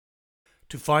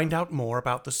To find out more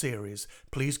about the series,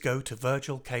 please go to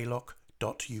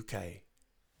virgilkaylock.uk.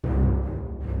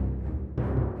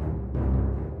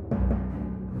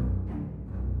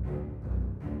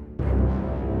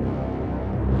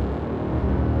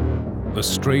 The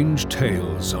Strange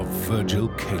Tales of Virgil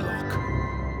Kaylock.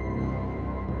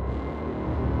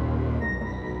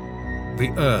 The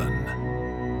Urn.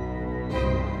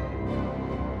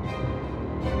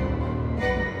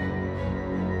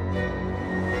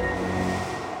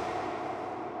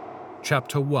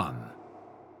 Chapter 1.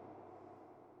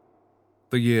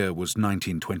 The year was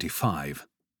 1925.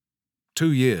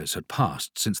 2 years had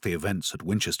passed since the events at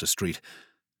Winchester Street.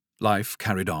 Life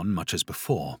carried on much as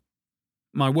before.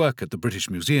 My work at the British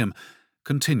Museum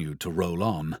continued to roll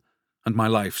on, and my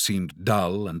life seemed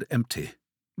dull and empty,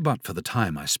 but for the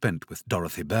time I spent with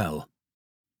Dorothy Bell.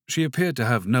 She appeared to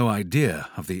have no idea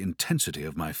of the intensity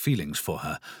of my feelings for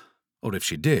her, or if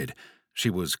she did, she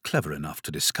was clever enough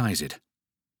to disguise it.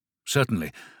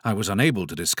 Certainly, I was unable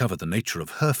to discover the nature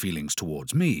of her feelings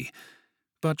towards me,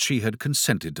 but she had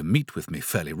consented to meet with me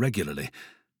fairly regularly,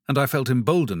 and I felt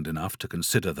emboldened enough to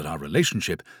consider that our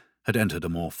relationship had entered a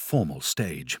more formal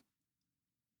stage.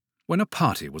 When a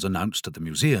party was announced at the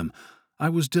museum, I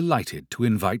was delighted to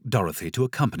invite Dorothy to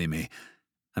accompany me,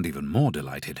 and even more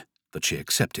delighted that she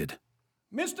accepted.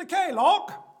 Mr.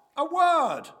 Kaylock, a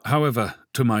word! However,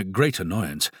 to my great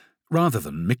annoyance, rather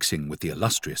than mixing with the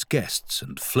illustrious guests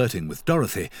and flirting with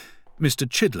Dorothy, Mr.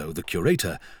 Chidlow, the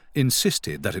curator,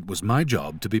 insisted that it was my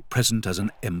job to be present as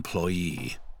an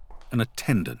employee, an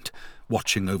attendant,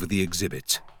 watching over the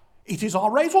exhibits. It is our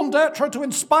raison d'etre to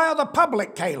inspire the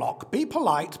public, Kaylock. Be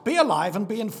polite, be alive, and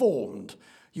be informed.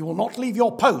 You will not leave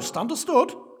your post,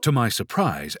 understood? To my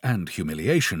surprise and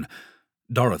humiliation,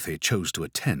 Dorothy chose to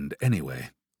attend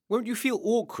anyway. Won't you feel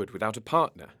awkward without a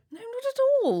partner? No, not at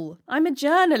all. I'm a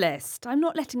journalist. I'm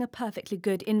not letting a perfectly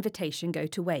good invitation go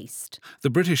to waste. The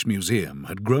British Museum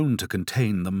had grown to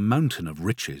contain the mountain of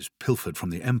riches pilfered from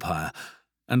the Empire,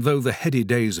 and though the heady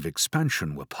days of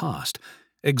expansion were past,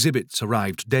 exhibits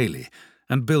arrived daily,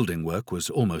 and building work was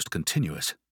almost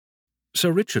continuous.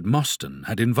 Sir Richard Mostyn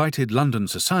had invited London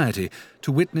society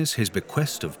to witness his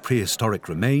bequest of prehistoric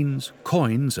remains,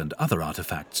 coins, and other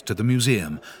artefacts to the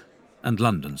museum, and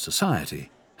London society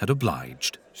had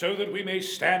obliged. So that we may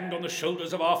stand on the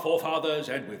shoulders of our forefathers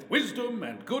and with wisdom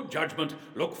and good judgment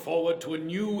look forward to a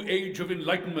new age of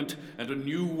enlightenment and a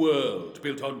new world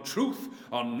built on truth,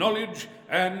 on knowledge,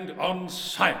 and on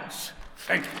science.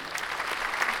 Thank you.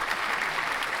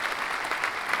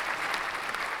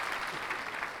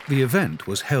 The event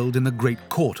was held in the great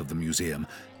court of the museum,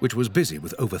 which was busy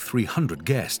with over 300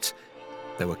 guests.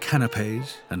 There were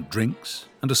canapes and drinks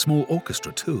and a small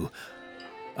orchestra too.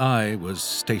 I was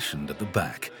stationed at the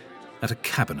back, at a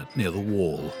cabinet near the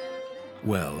wall,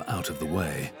 well out of the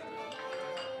way.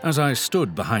 As I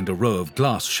stood behind a row of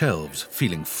glass shelves,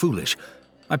 feeling foolish,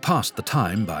 I passed the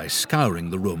time by scouring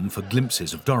the room for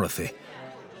glimpses of Dorothy.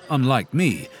 Unlike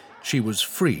me, she was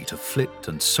free to flit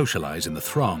and socialize in the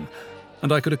throng,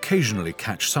 and I could occasionally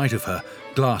catch sight of her,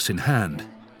 glass in hand,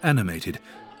 animated,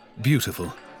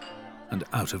 beautiful, and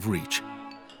out of reach.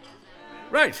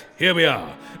 Right, here we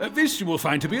are. This you will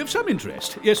find to be of some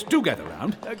interest. Yes, do gather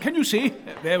round. Can you see?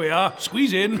 There we are.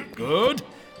 Squeeze in. Good.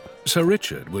 Sir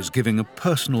Richard was giving a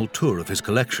personal tour of his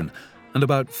collection, and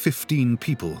about 15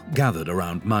 people gathered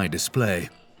around my display.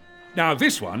 Now,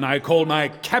 this one I call my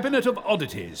Cabinet of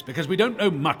Oddities, because we don't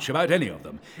know much about any of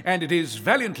them, and it is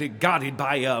valiantly guarded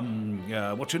by,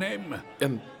 what's your name?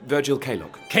 Virgil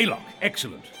Kaylock. Kaylock,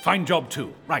 excellent. Fine job,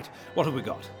 too. Right, what have we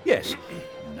got? Yes.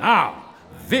 Now,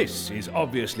 this is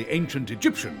obviously ancient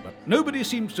Egyptian, but nobody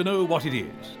seems to know what it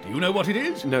is. Do you know what it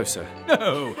is? No, sir.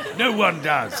 No, no one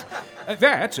does.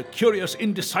 That's a curious,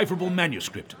 indecipherable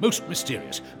manuscript, most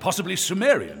mysterious. Possibly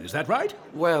Sumerian, is that right?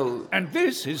 Well... And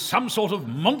this is some sort of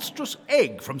monstrous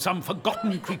egg from some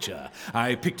forgotten creature.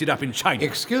 I picked it up in China.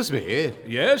 Excuse me?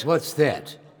 Yes? What's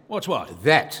that? What's what?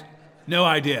 That. No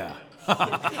idea.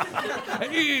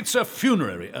 It's a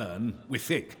funerary urn, we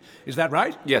think. Is that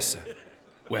right? Yes, sir.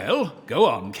 Well, go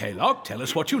on, Kaylock. Tell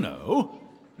us what you know.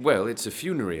 Well, it's a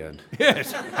funerary urn.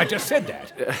 Yes, I just said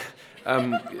that.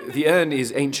 The urn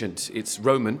is ancient. It's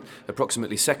Roman,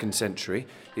 approximately 2nd century.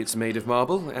 It's made of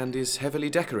marble and is heavily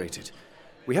decorated.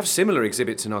 We have similar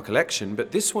exhibits in our collection,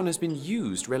 but this one has been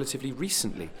used relatively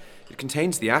recently. It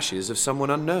contains the ashes of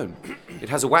someone unknown. It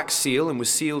has a wax seal and was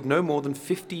sealed no more than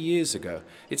 50 years ago.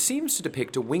 It seems to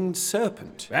depict a winged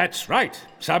serpent. That's right.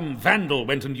 Some vandal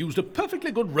went and used a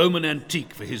perfectly good Roman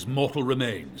antique for his mortal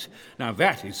remains. Now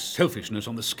that is selfishness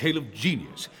on the scale of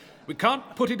genius. We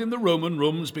can't put it in the Roman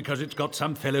rooms because it's got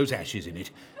some fellow's ashes in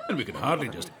it. And we can hardly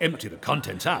just empty the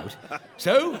contents out.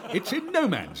 So, it's in no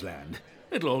man's land.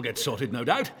 It'll all get sorted, no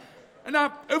doubt. And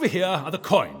now, over here are the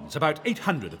coins, about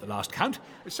 800 at the last count.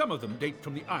 Some of them date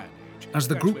from the Iron Age. As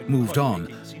the group moved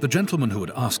on, the gentleman who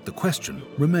had asked the question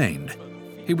remained.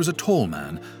 He was a tall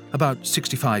man, about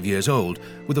 65 years old,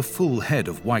 with a full head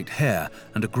of white hair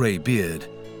and a grey beard.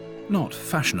 Not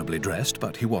fashionably dressed,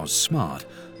 but he was smart.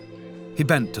 He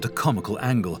bent at a comical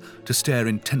angle to stare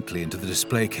intently into the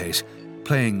display case,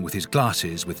 playing with his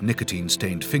glasses with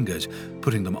nicotine-stained fingers,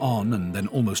 putting them on and then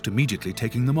almost immediately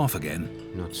taking them off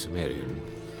again. Not Sumerian.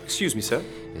 Excuse me, sir.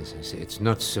 Yes, it's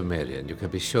not Sumerian. You can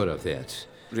be sure of that.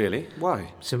 Really?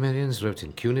 Why? Sumerians wrote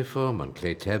in cuneiform on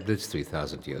clay tablets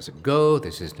 3,000 years ago.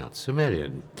 This is not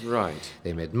Sumerian. Right.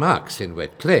 They made marks in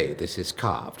wet clay. This is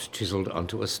carved, chiseled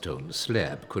onto a stone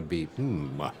slab. Could be,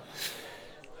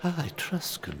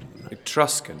 Etruscan.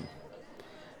 Etruscan.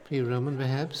 Pre-Roman,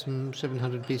 perhaps,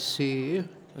 700 BC.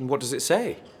 And what does it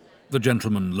say? The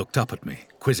gentleman looked up at me,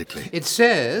 quizzically. It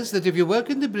says that if you work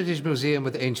in the British Museum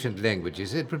with ancient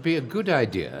languages, it would be a good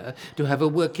idea to have a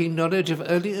working knowledge of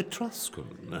early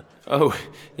Etruscan. Oh,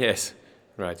 yes.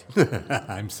 Right.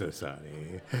 I'm so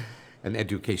sorry. An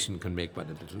education can make one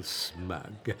a little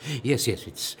smug. Yes,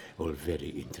 it's all very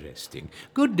interesting.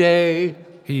 Good day.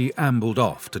 He ambled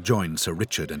off to join Sir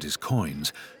Richard and his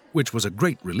coins, which was a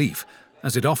great relief,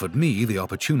 as it offered me the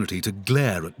opportunity to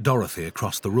glare at Dorothy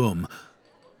across the room.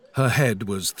 Her head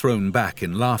was thrown back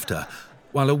in laughter,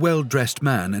 while a well-dressed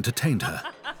man entertained her.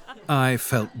 I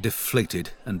felt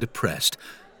deflated and depressed.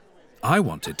 I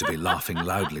wanted to be laughing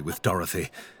loudly with Dorothy.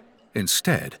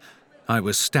 Instead, I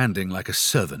was standing like a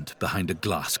servant behind a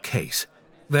glass case.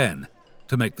 Then,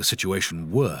 to make the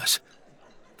situation worse,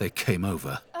 they came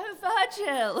over. Oh,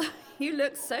 Virgil, you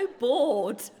look so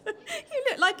bored. You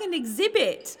look like an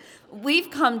exhibit.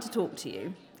 We've come to talk to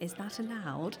you. Is that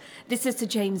allowed? This is Sir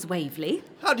James Waverley.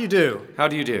 How do you do? How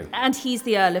do you do? And he's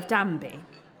the Earl of Danby.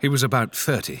 He was about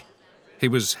 30. He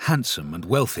was handsome and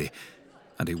wealthy,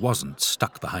 and he wasn't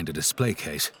stuck behind a display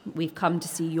case. We've come to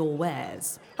see your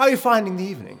wares. How are you finding the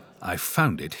evening? I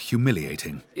found it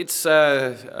humiliating. It's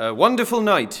a wonderful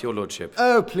night, Your Lordship.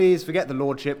 Oh, please, forget the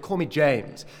lordship. Call me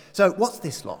James. So, what's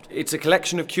this lot? It's a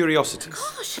collection of curiosities.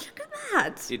 Gosh, look at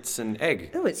that. It's an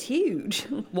egg. Oh, it's huge.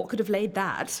 What could have laid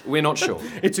that? We're not sure.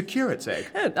 It's a curate's egg.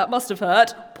 Oh, that must have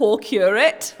hurt. Poor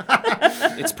curate.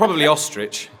 It's probably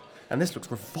ostrich. And this looks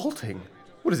revolting.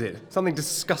 What is it? Something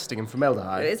disgusting and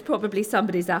formaldehyde? It's probably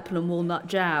somebody's apple and walnut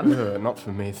jam. Not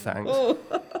for me, thanks.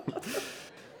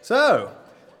 So,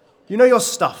 you know your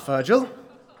stuff, Virgil?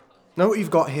 Know what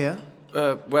you've got here?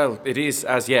 Well, it is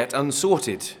as yet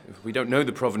unsorted. We don't know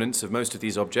the provenance of most of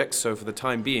these objects, so for the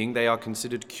time being they are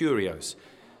considered curios.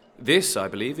 This, I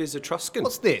believe, is Etruscan.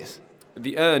 What's this?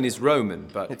 The urn is Roman,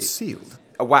 but It's sealed.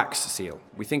 a wax seal.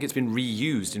 We think it's been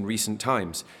reused in recent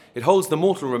times. It holds the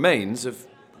mortal remains of,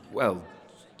 well,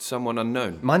 someone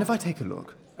unknown. Mind if I take a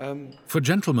look? For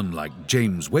gentlemen like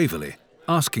James Waverley,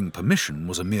 asking permission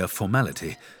was a mere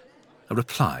formality. A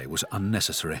reply was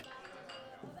unnecessary.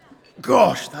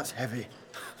 Gosh, that's heavy.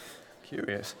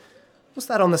 Curious. What's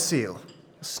that on the seal?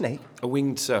 A snake? A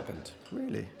winged serpent.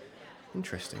 Really?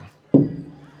 Interesting.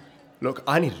 Look,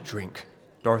 I need a drink.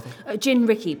 Dorothy? Gin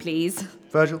Ricky, please.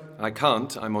 Virgil? I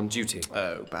can't, I'm on duty.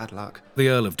 Oh, bad luck. The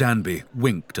Earl of Danby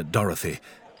winked at Dorothy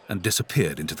and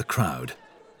disappeared into the crowd.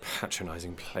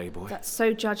 Patronising playboy. That's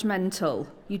so judgmental.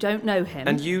 You don't know him.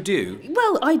 And you do?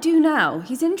 Well, I do now.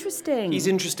 He's interesting. He's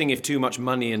interesting if too much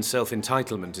money and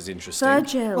self-entitlement is interesting.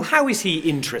 Virgil. Well, how is he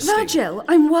interesting? Virgil,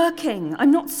 I'm working.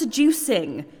 I'm not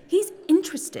seducing. He's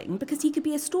interesting because he could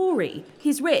be a story.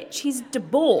 He's rich, he's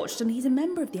debauched, and he's a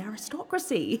member of the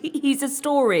aristocracy. He's a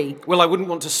story. Well, I wouldn't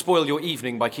want to spoil your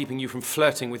evening by keeping you from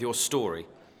flirting with your story.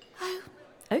 Oh,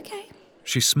 okay.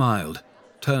 She smiled,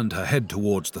 turned her head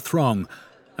towards the throng,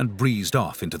 and breezed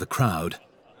off into the crowd.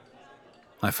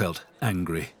 I felt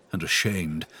angry and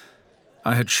ashamed.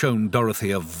 I had shown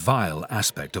Dorothy a vile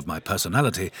aspect of my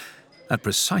personality at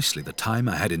precisely the time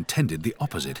I had intended the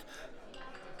opposite.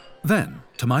 Then,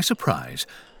 to my surprise,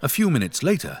 a few minutes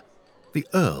later, the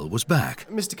Earl was back.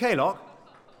 Mr. Kaylock?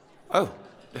 Oh,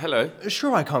 hello.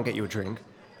 Sure I can't get you a drink.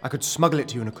 I could smuggle it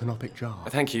to you in a canopic jar.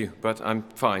 Thank you, but I'm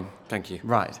fine, thank you.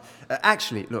 Right.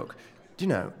 Actually, look, do you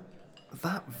know,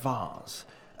 that vase,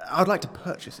 I'd like to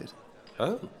purchase it.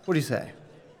 Oh? What do you say?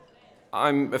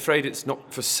 I'm afraid it's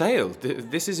not for sale.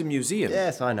 This is a museum.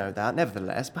 Yes, I know that.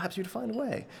 Nevertheless, perhaps you'd find a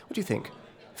way. What do you think?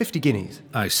 50 guineas.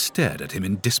 I stared at him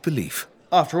in disbelief.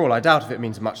 After all, I doubt if it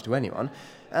means much to anyone,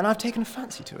 and I've taken a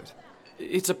fancy to it.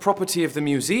 It's a property of the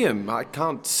museum. I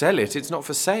can't sell it. It's not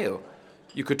for sale.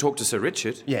 You could talk to Sir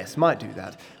Richard. Yes, might do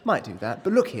that.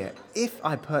 But look here, if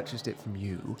I purchased it from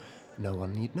you, no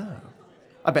one need know.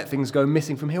 I bet things go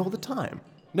missing from here all the time.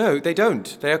 No, they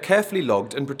don't. They are carefully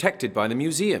logged and protected by the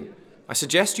museum. I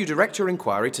suggest you direct your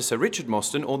inquiry to Sir Richard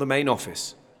Mostyn or the main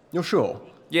office. You're sure?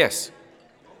 Yes.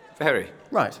 Very.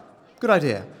 Right. Good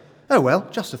idea. Oh well,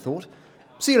 just a thought.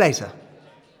 See you later.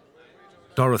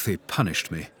 Dorothy punished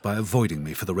me by avoiding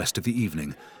me for the rest of the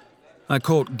evening. I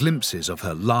caught glimpses of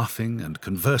her laughing and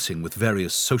conversing with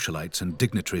various socialites and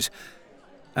dignitaries,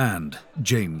 and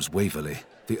James Waverley,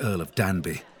 the Earl of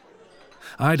Danby.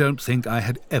 I don't think I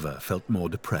had ever felt more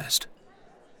depressed.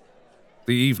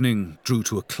 The evening drew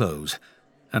to a close,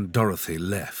 and Dorothy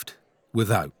left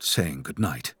without saying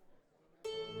goodnight.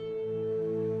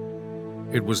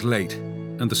 It was late,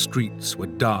 and the streets were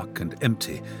dark and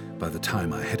empty by the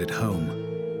time I headed home.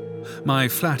 My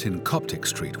flat in Coptic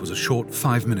Street was a short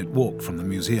 5-minute walk from the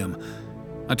museum.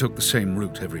 I took the same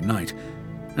route every night,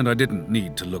 and I didn't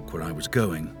need to look where I was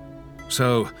going.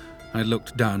 So I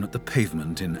looked down at the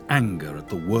pavement in anger at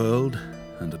the world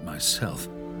and at myself.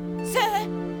 Sir!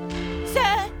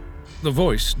 Sir! The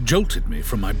voice jolted me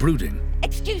from my brooding.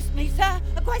 Excuse me, sir.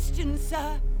 A question,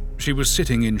 sir. She was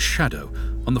sitting in shadow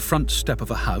on the front step of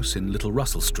a house in Little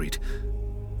Russell Street.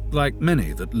 Like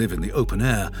many that live in the open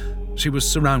air, she was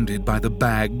surrounded by the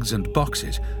bags and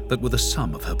boxes that were the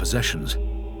sum of her possessions.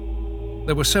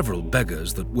 There were several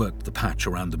beggars that worked the patch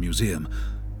around the museum.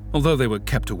 Although they were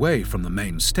kept away from the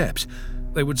main steps,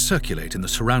 they would circulate in the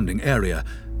surrounding area,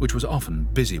 which was often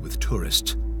busy with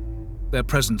tourists. Their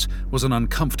presence was an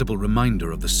uncomfortable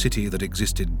reminder of the city that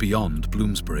existed beyond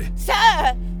Bloomsbury.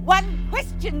 Sir! One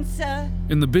question, sir.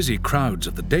 In the busy crowds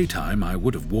of the daytime, I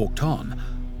would have walked on,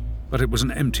 but it was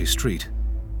an empty street,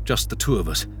 just the two of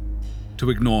us. To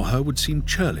ignore her would seem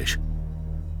churlish.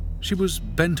 She was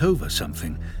bent over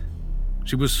something.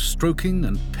 She was stroking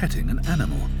and petting an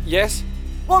animal. Yes?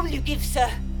 What will you give,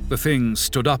 sir? The thing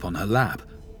stood up on her lap.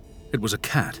 It was a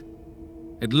cat.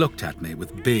 It looked at me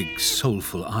with big,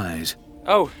 soulful eyes.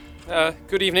 Oh,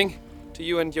 good evening to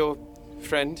you and your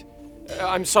friend.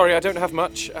 I'm sorry, I don't have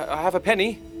much. I have a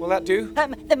penny. Will that do?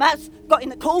 The mouse got in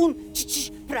the corn.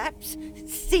 Perhaps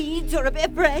seeds or a bit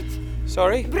of bread.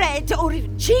 Sorry? Bread or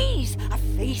even cheese. A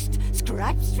feast.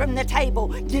 Scraps from the table.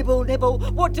 Nibble, nibble.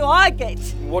 What do I get?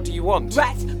 What do you want?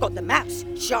 Rat got the mouse.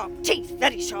 Sharp teeth,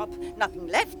 very sharp. Nothing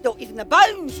left, not even the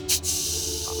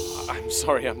bones. I'm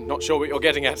sorry, I'm not sure what you're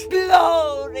getting at.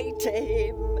 Glory to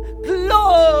him.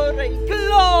 Glory,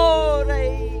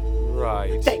 glory.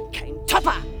 Right. Then came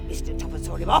Topper. Mr. Topper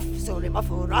saw him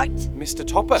off all right. Mr.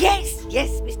 Topper? Yes,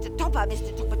 Mr. Topper.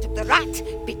 Mr. Topper took the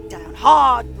rat, bit down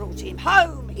hard, brought him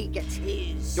home. He gets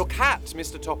his. Your cat,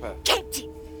 Mr. Topper. Kept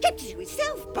it to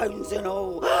himself, bones and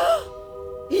all.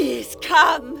 He's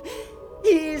come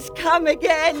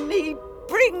again. He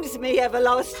brings me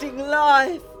everlasting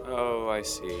life. Oh, I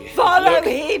see. Follow Look.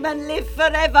 him and live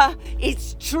forever.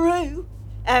 It's true.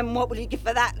 And what will you give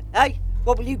for that, eh?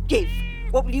 What will you give?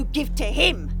 What will you give to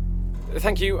him?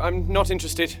 Thank you, I'm not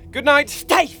interested. Good night.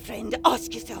 Stay, friend.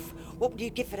 Ask yourself, what would you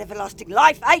give for everlasting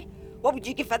life, eh? What would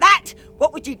you give for that?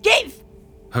 What would you give?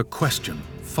 Her question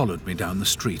followed me down the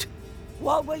street.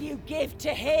 What will you give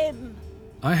to him?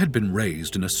 I had been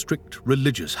raised in a strict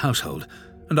religious household,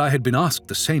 and I had been asked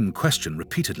the same question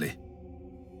repeatedly.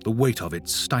 The weight of it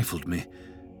stifled me.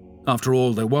 After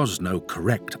all, there was no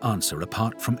correct answer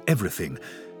apart from everything,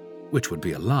 which would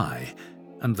be a lie,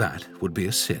 and that would be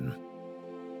a sin.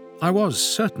 I was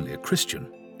certainly a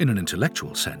Christian, in an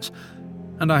intellectual sense,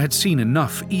 and I had seen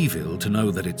enough evil to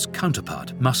know that its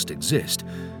counterpart must exist.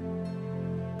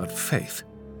 But faith,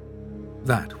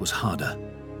 that was harder.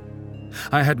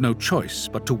 I had no choice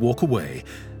but to walk away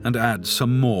and add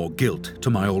some more guilt to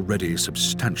my already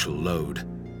substantial load.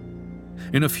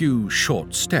 In a few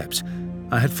short steps,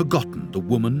 I had forgotten the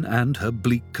woman and her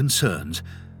bleak concerns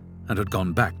and had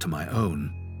gone back to my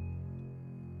own.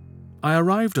 I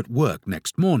arrived at work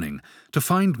next morning to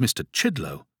find Mr.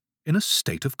 Chidlow in a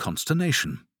state of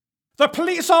consternation. The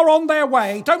police are on their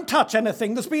way. Don't touch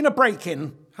anything. There's been a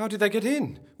break-in. How did they get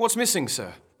in? What's missing,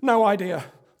 sir? No idea.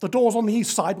 The doors on the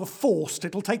east side were forced.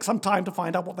 It'll take some time to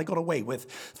find out what they got away with.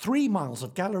 3 miles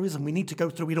of galleries and we need to go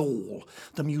through it all.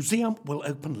 The museum will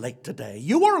open late today.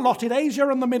 You are allotted Asia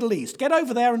and the Middle East. Get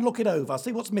over there and look it over.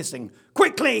 See what's missing.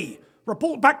 Quickly!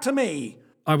 Report back to me.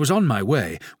 I was on my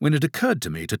way when it occurred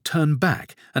to me to turn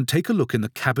back and take a look in the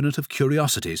cabinet of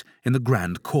curiosities in the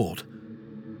Grand Court.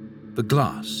 The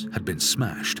glass had been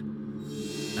smashed,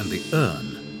 and the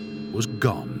urn was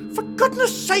gone. For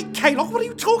goodness sake, Kaylock, what are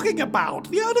you talking about?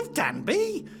 The Earl of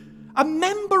Danby? A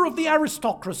member of the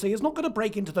aristocracy is not going to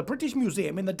break into the British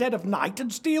Museum in the dead of night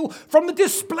and steal from the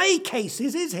display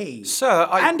cases, is he? Sir,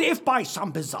 And if by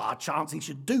some bizarre chance he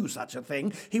should do such a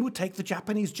thing, he would take the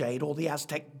Japanese jade or the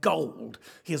Aztec gold.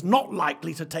 He is not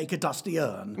likely to take a dusty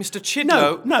urn. Mr.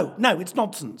 Chidlow... No, it's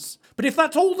nonsense. But if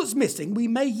that's all that's missing, we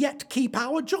may yet keep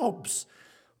our jobs.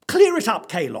 Clear it up,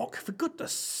 Kaylock. For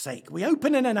goodness sake, we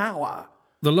open in an hour.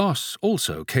 The loss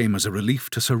also came as a relief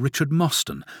to Sir Richard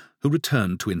Mostyn, who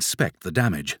returned to inspect the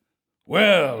damage.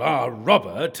 Well, our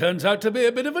robber turns out to be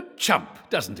a bit of a chump,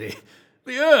 doesn't he?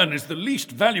 The urn is the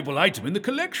least valuable item in the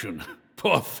collection.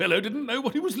 Poor fellow didn't know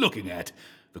what he was looking at.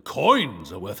 The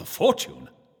coins are worth a fortune.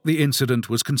 The incident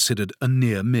was considered a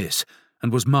near miss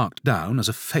and was marked down as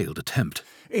a failed attempt.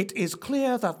 It is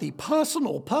clear that the person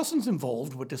or persons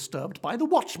involved were disturbed by the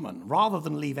watchman. Rather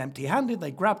than leave empty-handed, they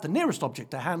grabbed the nearest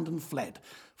object to hand and fled.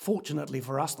 Fortunately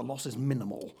for us, the loss is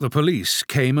minimal. The police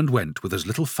came and went with as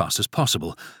little fuss as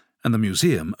possible, and the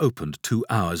museum opened 2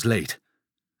 hours late.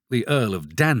 The Earl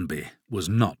of Danby was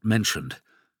not mentioned.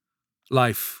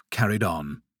 Life carried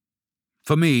on.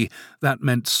 For me, that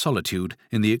meant solitude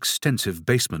in the extensive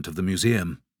basement of the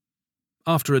museum.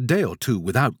 After a day or two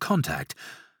without contact,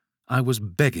 I was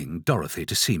begging Dorothy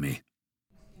to see me.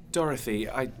 Dorothy,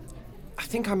 I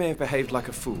think I may have behaved like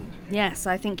a fool. Yes,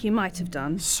 I think you might have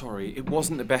done. Sorry, it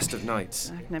wasn't the best of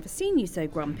nights. I've never seen you so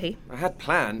grumpy. I had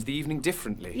planned the evening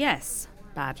differently. Yes,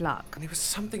 bad luck. And there was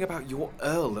something about your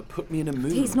Earl that put me in a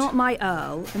mood. He's not my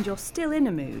Earl, and you're still in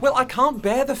a mood. Well, I can't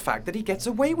bear the fact that he gets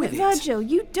away with it. Virgil,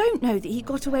 you don't know that he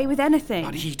got away with anything.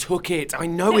 But he took it. I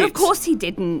know No, it. Of course he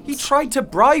didn't. He tried to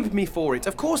bribe me for it.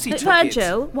 Of course he But took it.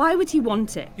 Virgil, why would he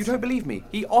want it? You don't believe me?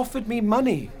 He offered me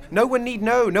money. No one need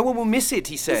know. No one will miss it,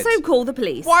 he said. So call the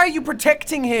police. Why are you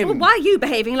protecting him? Well, why are you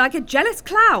behaving like a jealous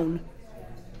clown?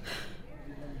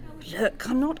 Look,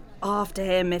 I'm not after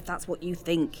him if that's what you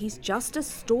think. He's just a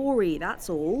story, that's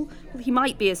all. Well, he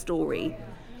might be a story.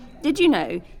 Did you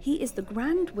know he is the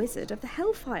Grand Wizard of the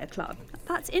Hellfire Club?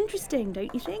 That's interesting,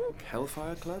 don't you think?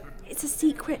 Hellfire Club? It's a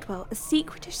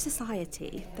secretish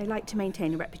society. They like to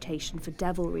maintain a reputation for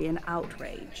devilry and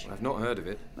outrage. I've not heard of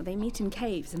it. Well, they meet in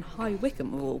caves in High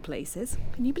Wycombe, of all places.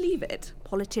 Can you believe it?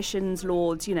 Politicians,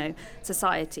 lords,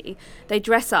 society. They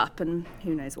dress up and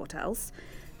who knows what else.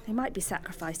 They might be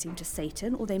sacrificing to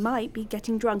Satan, or they might be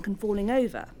getting drunk and falling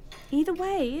over. Either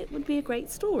way, it would be a great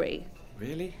story.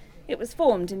 Really? It was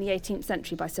formed in the 18th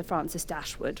century by Sir Francis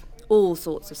Dashwood. All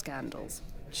sorts of scandals.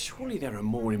 Surely there are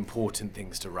more important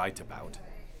things to write about.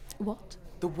 What?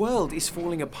 The world is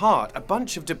falling apart. A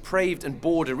bunch of depraved and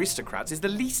bored aristocrats is the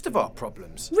least of our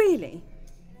problems. Really?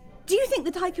 Do you think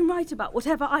that I can write about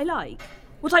whatever I like?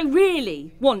 What I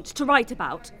really want to write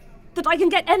about? That I can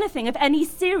get anything of any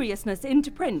seriousness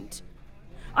into print?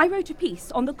 I wrote a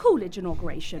piece on the Coolidge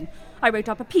inauguration. I wrote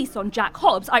up a piece on Jack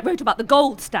Hobbs. I wrote about the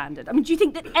gold standard. Do you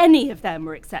think that any of them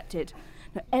were accepted?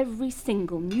 No, every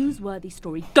single newsworthy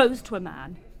story goes to a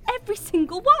man. Every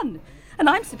single one. And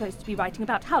I'm supposed to be writing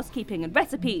about housekeeping and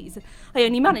recipes. I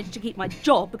only manage to keep my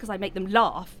job because I make them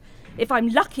laugh. If I'm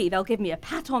lucky, they'll give me a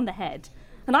pat on the head.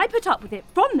 And I put up with it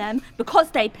from them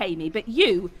because they pay me. But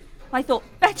you, I thought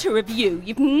better of you.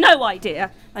 You've no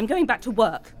idea. I'm going back to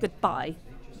work. Goodbye.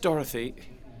 Dorothy!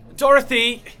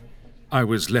 Dorothy! I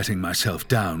was letting myself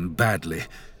down badly,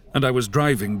 and I was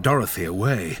driving Dorothy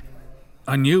away.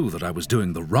 I knew that I was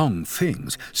doing the wrong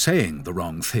things, saying the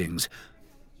wrong things,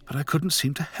 but I couldn't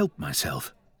seem to help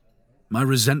myself. My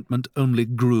resentment only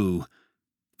grew.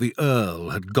 The Earl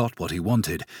had got what he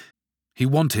wanted. He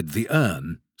wanted the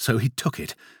urn, so he took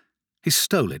it. He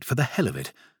stole it for the hell of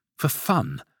it, for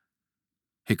fun.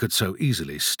 He could so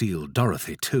easily steal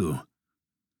Dorothy, too.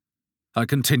 I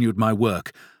continued my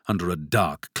work under a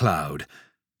dark cloud,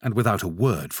 and without a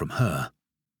word from her.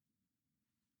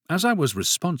 As I was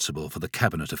responsible for the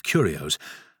Cabinet of Curios,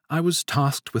 I was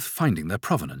tasked with finding their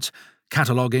provenance,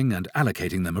 cataloguing and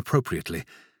allocating them appropriately.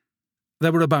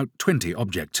 There were about 20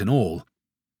 objects in all.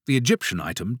 The Egyptian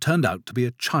item turned out to be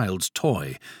a child's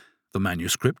toy. The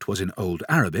manuscript was in Old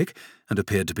Arabic and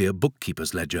appeared to be a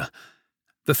bookkeeper's ledger.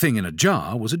 The thing in a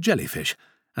jar was a jellyfish,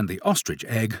 and the ostrich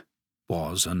egg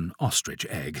was an ostrich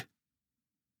egg.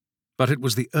 But it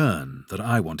was the urn that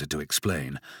I wanted to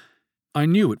explain. I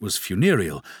knew it was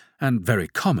funereal and very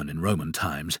common in Roman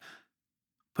times.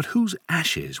 But whose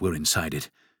ashes were inside it?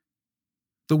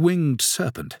 The winged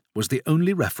serpent was the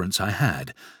only reference I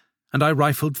had, and I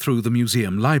rifled through the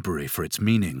museum library for its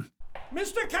meaning.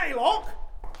 Mr. Kaylock?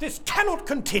 This cannot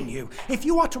continue. If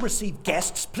you are to receive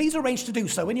guests, please arrange to do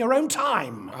so in your own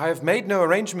time. I have made no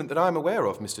arrangement that I am aware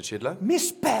of, Mr. Chidlow.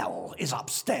 Miss Bell is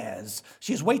upstairs.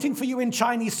 She is waiting for you in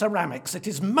Chinese ceramics. It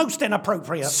is most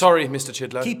inappropriate. Sorry, Mr.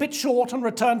 Chidlow. Keep it short and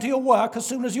return to your work as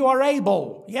soon as you are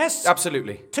able. Yes?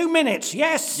 Absolutely. 2 minutes,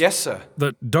 yes? Yes, sir.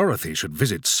 That Dorothy should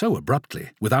visit so abruptly,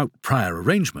 without prior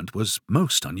arrangement, was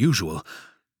most unusual.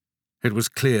 It was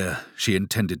clear she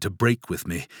intended to break with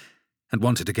me, and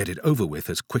wanted to get it over with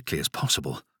as quickly as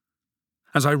possible.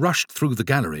 As I rushed through the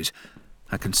galleries,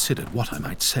 I considered what I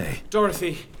might say.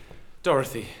 Dorothy,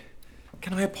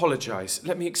 can I apologise?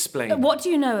 Let me explain. What do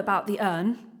you know about the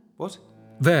urn? What?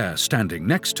 There, standing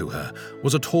next to her,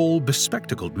 was a tall,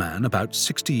 bespectacled man about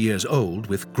 60 years old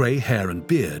with grey hair and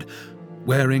beard,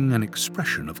 wearing an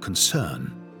expression of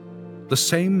concern. The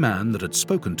same man that had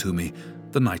spoken to me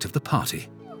the night of the party.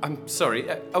 I'm sorry.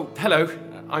 Hello.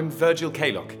 I'm Virgil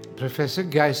Kaylock. Professor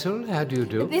Geisel, how do you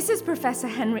do? This is Professor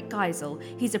Henrik Geisel.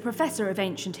 He's a professor of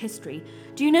ancient history.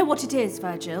 Do you know what it is,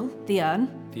 Virgil? The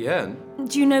urn? The urn?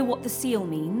 Do you know what the seal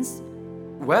means?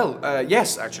 Well,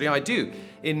 yes, actually, I do.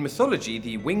 In mythology,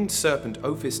 the winged serpent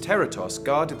Ophis Teratos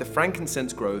guarded the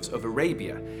frankincense groves of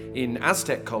Arabia. In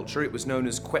Aztec culture, it was known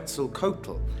as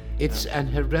Quetzalcoatl. It's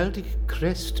an heraldic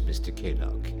crest, Mr.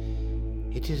 Kaylock.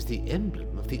 It is the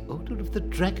emblem of the Order of the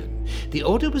Dragon. The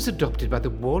order was adopted by the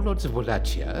warlords of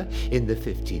Wallachia in the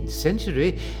 15th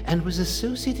century and was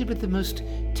associated with the most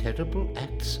terrible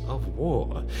acts of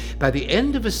war. By the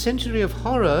end of a century of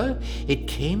horror, it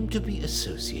came to be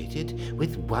associated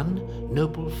with one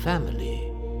noble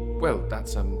family. Well,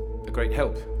 that's a great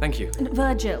help. Thank you. And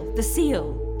Virgil, the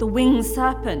seal, the winged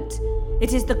serpent.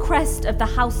 It is the crest of the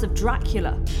House of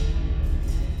Dracula.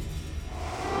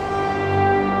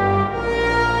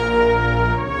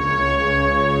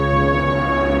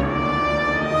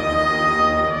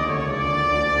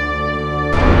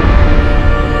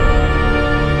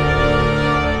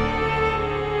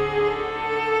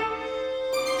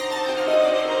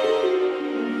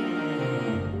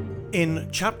 In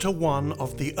Chapter 1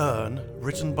 of The Urn,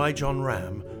 written by John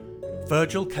Ram,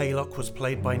 Virgil Kaylock was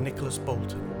played by Nicholas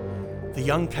Bolton. The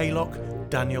young Kaylock,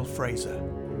 Daniel Fraser.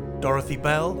 Dorothy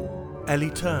Bell, Ellie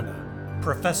Turner.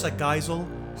 Professor Geisel,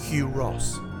 Hugh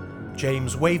Ross.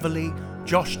 James Waverley,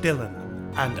 Josh Dillon.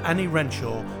 And Annie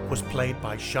Renshaw was played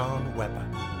by Sian Webber.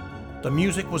 The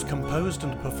music was composed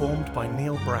and performed by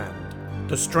Neil Brand.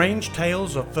 The Strange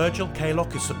Tales of Virgil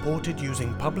Kaylock is supported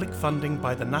using public funding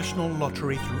by the National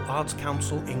Lottery through Arts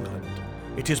Council England.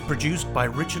 It is produced by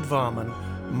Richard Varman,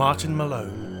 Martin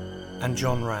Malone, and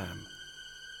John Ram.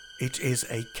 It is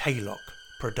a Kaylock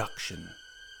production.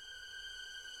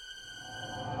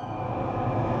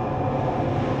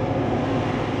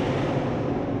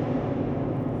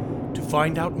 To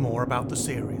find out more about the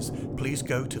series, please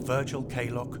go to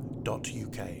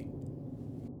virgilkaylock.uk.